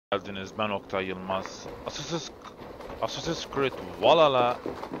Geldiniz, ben Oktay Yılmaz. Assassin's Creed Valhalla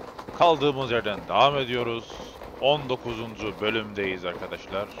kaldığımız yerden devam ediyoruz. 19. bölümdeyiz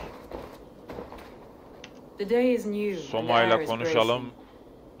arkadaşlar. Soma'yla konuşalım.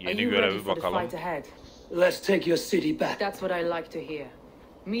 Yeni görevi bakalım. Let's take your city back. That's what I like to hear.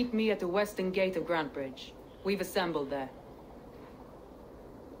 Meet me at the western gate of Grantbridge. We've assembled there.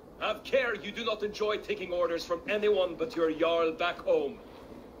 Have care you do not enjoy taking orders from anyone but your Jarl back home.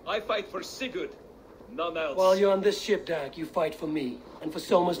 I fight for Sigurd, none else. While you're on this ship, Dag, you fight for me, and for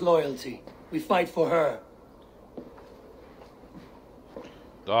Soma's loyalty. We fight for her.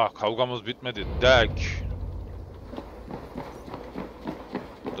 Daha kavgamız bitmedi. Dag.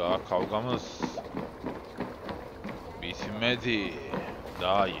 Daha kavgamız bitmedi.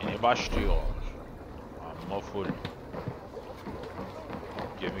 Daha yeni başlıyor. Ama full.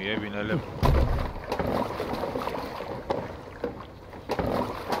 Gemiye binelim.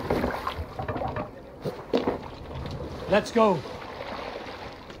 Let's go.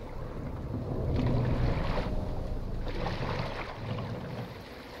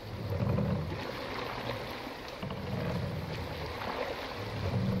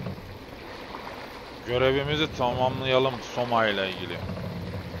 Görevimizi tamamlayalım Soma ile ilgili.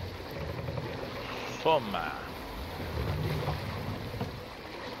 Soma.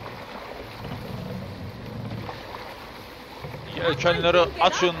 Yelkenleri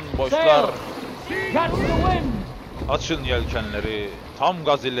açın boşlar. Açın yelkenleri, tam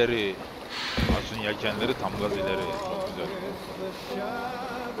gaz ileri. Açın yelkenleri, tam gaz ileri. Çok güzel.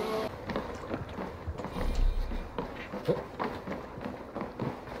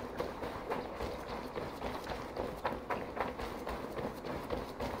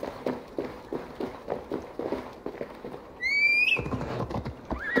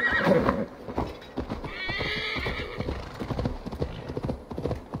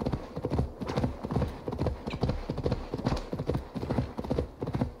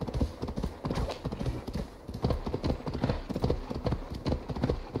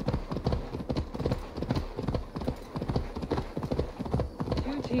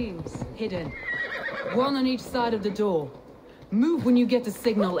 Teams hidden, one on each side of the door. Move when you get the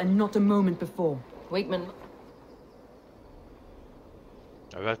signal and not a moment before. Wigmund.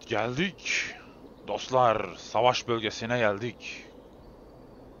 Evet, geldik. Dostlar, savaş bölgesine geldik.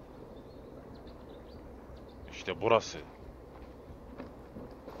 İşte burası.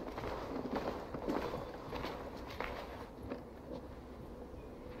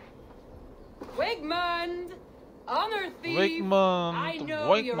 Wigmund! Honor thief! Wigmund! I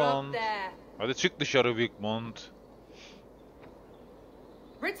know you're up there. Hadi çık dışarı Wigmund.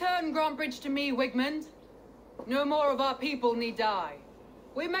 Return Grantbridge to me, Wigmund. No more of our people need die.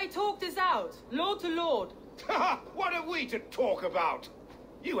 We may talk this out, lord to lord. What are we to talk about?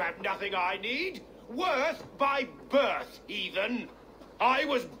 You have nothing I need. Worth by birth, heathen. I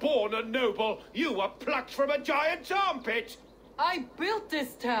was born a noble. You were plucked from a giant's armpit. I built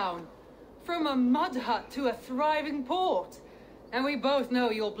this town. From a mud hut to a thriving port. And we both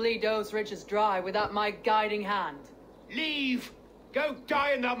know you'll bleed those riches dry without my guiding hand. Leave! Go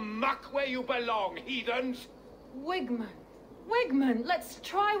die in the muck where you belong, heathens! Wigmund, let's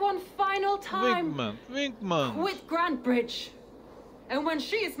try one final time. Wigmund. Quit Grantbridge. And when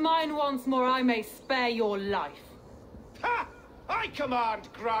she is mine once more, I may spare your life. Ha! I command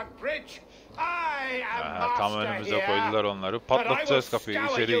Grantbridge! I am tam master önümüze here, koydular onları. but I will Patlatacağız kapıyı,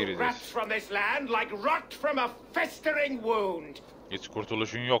 scour içeri you gireceğiz. rats from this land like rot from a festering wound. Hiç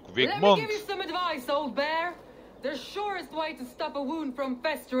kurtuluşun yok Let me Wigmund. give you some advice, old bear. The surest way to stop a wound from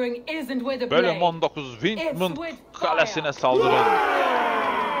festering isn't with a blade. Bölüm 19 Wigmund It's with kalesine saldırın.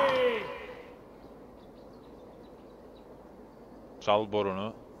 Çal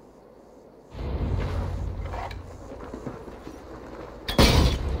borunu.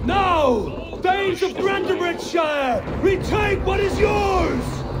 No! Thanes of Grantebridgeshire! Retake what is yours!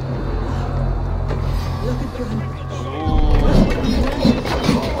 Look at Grantbridge.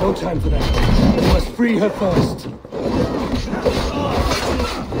 No time for that. We must free her first.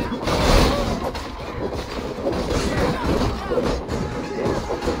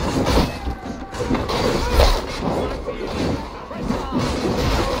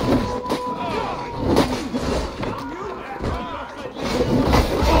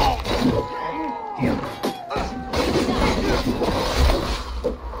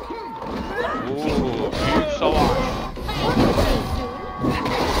 Büyük savaş.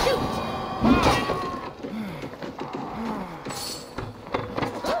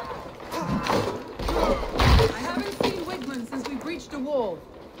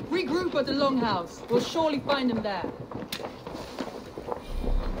 Regroup at the Longhouse. We'll surely find him there.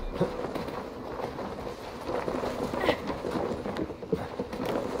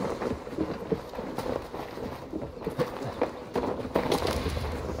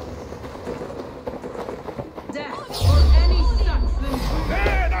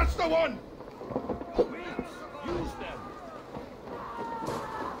 on! Use them!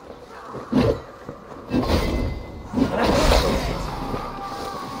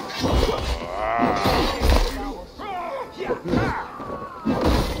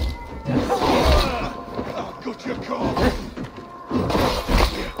 Got your car!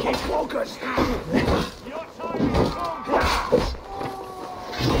 Keep focused! Your time is come!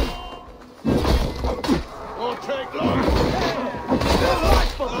 Won't take long!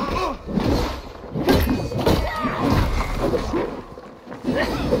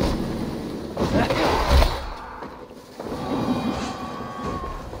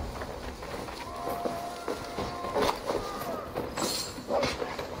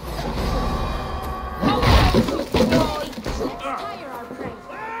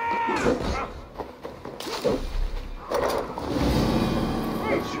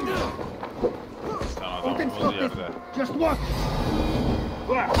 Just walk!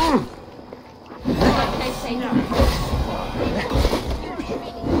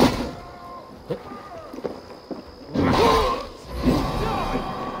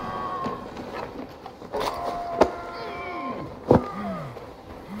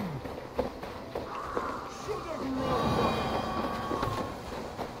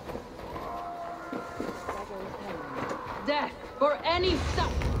 Death for any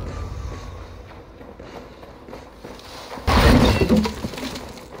stuff.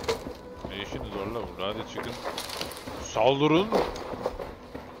 İşini zorla burada, hadi çıkın. Saldırın.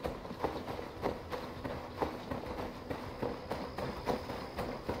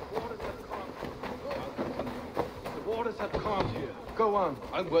 The waters have calmed here. Go on.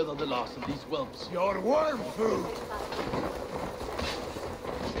 I'm weather the last of these whelps. Your worm food!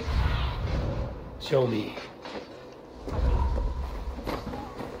 Show me.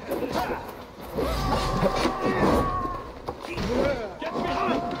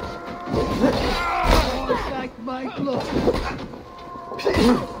 Like my blood.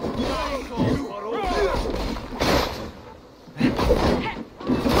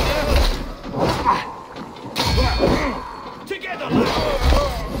 Together!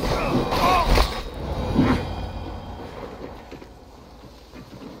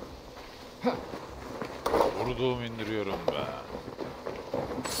 Vurduğum indiriyorum be.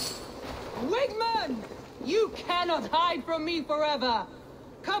 Wigmund! You cannot hide from me forever.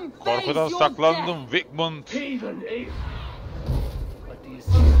 Come face Korkudan your saklandım death. Wigmund. Even if... What do you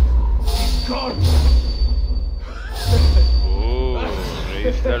see? He's gone! Oo,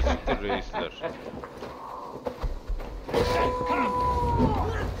 reisler çıktı, reisler.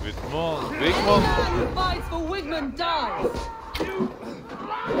 Wigmund. Who fights for Wigmund dies.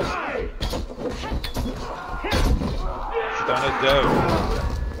 İki tane dev.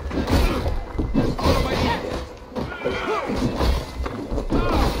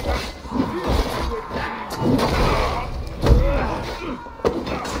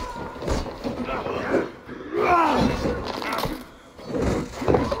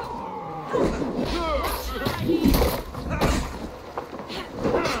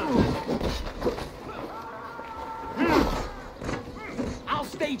 I'll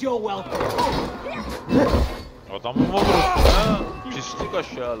stage your welcome. Adamı mı vurursun ha? Pislik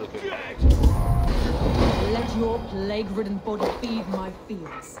aşağılık. Let your plague-ridden body feed my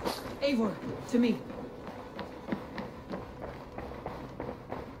fields. Eivor, to me.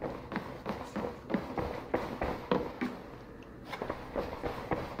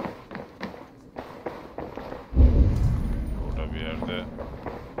 Burada bir yerde.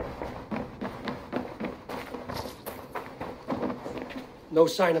 No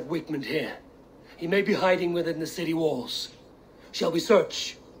sign of Wigmund here. He may be hiding within the city walls. Shall we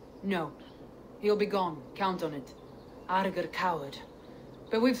search? No. He'll be gone. Count on it. Arger coward.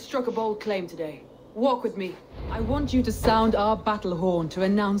 But we've struck a bold claim today. Walk with me. I want you to sound our battle horn to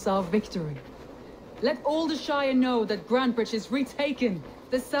announce our victory. Let all the Shire know that Grantbridge is retaken.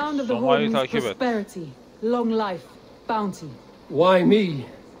 The sound of the horn means prosperity, long life, bounty. Why me?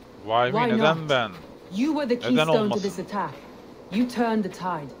 Why me? Why Neden not? ben? You were the Neden keystone to olmasın? this attack. You turned the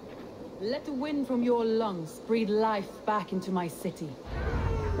tide. Let the wind from your lungs breathe life back into my city.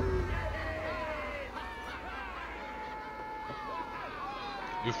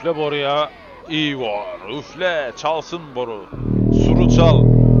 Üfle boruya. Eivor. Üfle. Çalsın boru. Suru çal.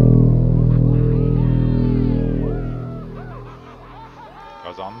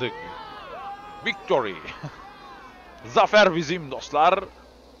 Kazandık. Victory. Zafer bizim dostlar.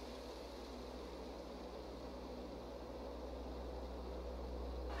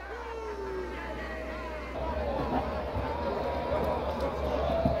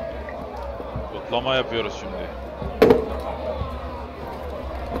 Kutlama yapıyoruz şimdi.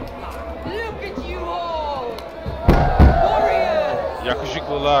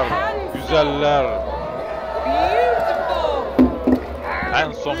 yakışıklılar, güzeller, Beautiful!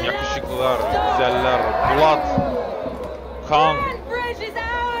 handsome yakışıklılar, güzeller, blood, kan. Grand Bridge is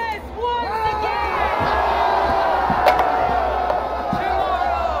ours once again!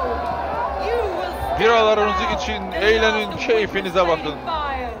 Tomorrow, you will Biralarınızı için eğlenin, keyfinize bakın.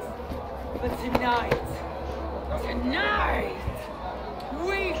 But tonight,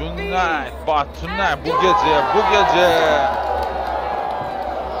 we Tonight, but tonight, bu gece.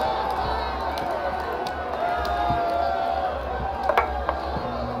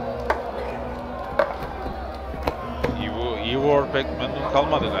 Ivor pek memnun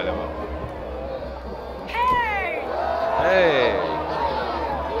kalmadı galiba. Hey! Hey!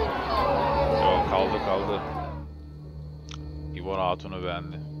 Yok, kaldı. Ivor Hatun'u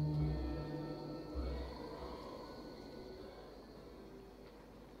beğendi.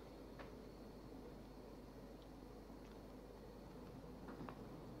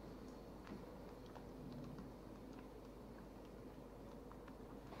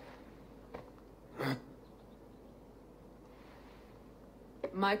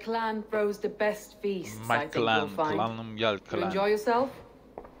 My clan throws the best feasts, My I think clan, you'll find. klanım gel You klan. enjoy yourself?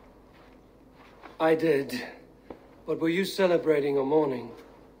 I did. But were you celebrating or mourning?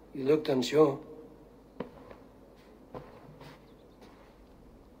 You looked unsure.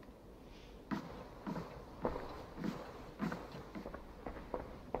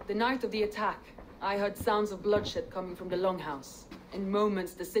 The night of the attack, I heard sounds of bloodshed coming from the Longhouse. In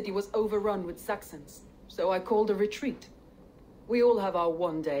moments, the city was overrun with Saxons, so I called a retreat. We all have our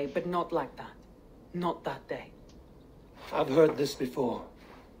one day, but not like that. Not that day. I've heard this before.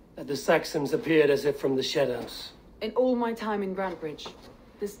 That the Saxons appeared as if from the shadows. In all my time in Grantbridge,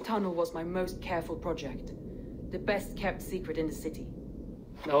 this tunnel was my most careful project. The best kept secret in the city.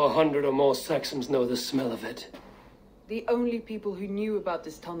 Now 100 or more Saxons know the smell of it. The only people who knew about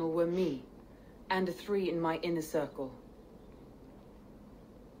this tunnel were me, and the 3 in my inner circle.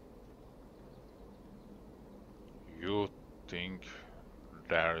 You think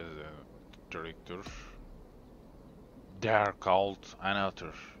there is a director? They're called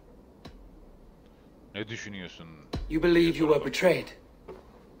another. Ne düşünüyorsun? You believe you were betrayed?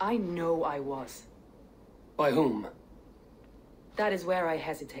 I know I was. By whom? That is where I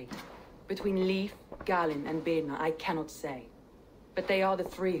hesitate. Between Leif, Galin, and Birna, I cannot say. But they are the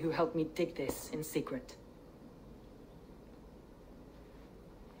 3 who helped me dig this in secret.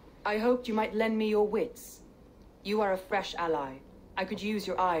 I hoped you might lend me your wits. You are a fresh ally. I could use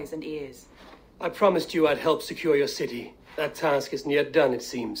your eyes and ears. I promised you I'd help secure your city. That task isn't yet done, it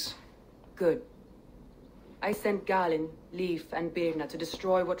seems. Good. I sent Galin, Leif, and Birna to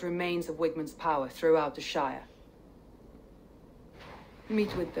destroy what remains of Wigmund's power throughout the Shire.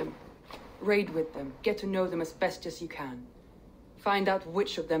 Meet with them. Raid with them. Get to know them as best as you can. Find out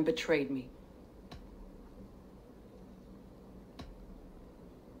which of them betrayed me.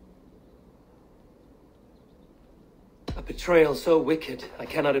 A betrayal so wicked, I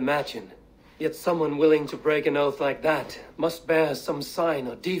cannot imagine. Yet someone willing to break an oath like that must bear some sign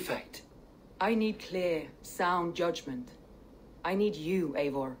or defect. I need clear, sound judgment. I need you,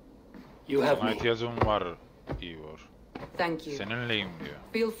 Eivor. You have Sana me. ihtiyacım var, Ivor. Thank you. Seninleyim diyor.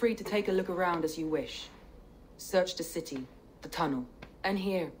 Feel free to take a look around as you wish. Search the city, the tunnel, and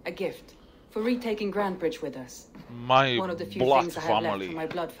here, a gift. For retaking Grantbridge with us. My One of the few blood things I have left family. from my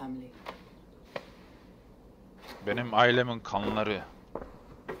blood family. Benim ailemin kanları.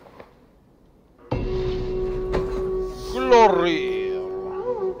 Glory!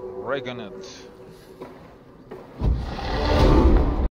 Reganet.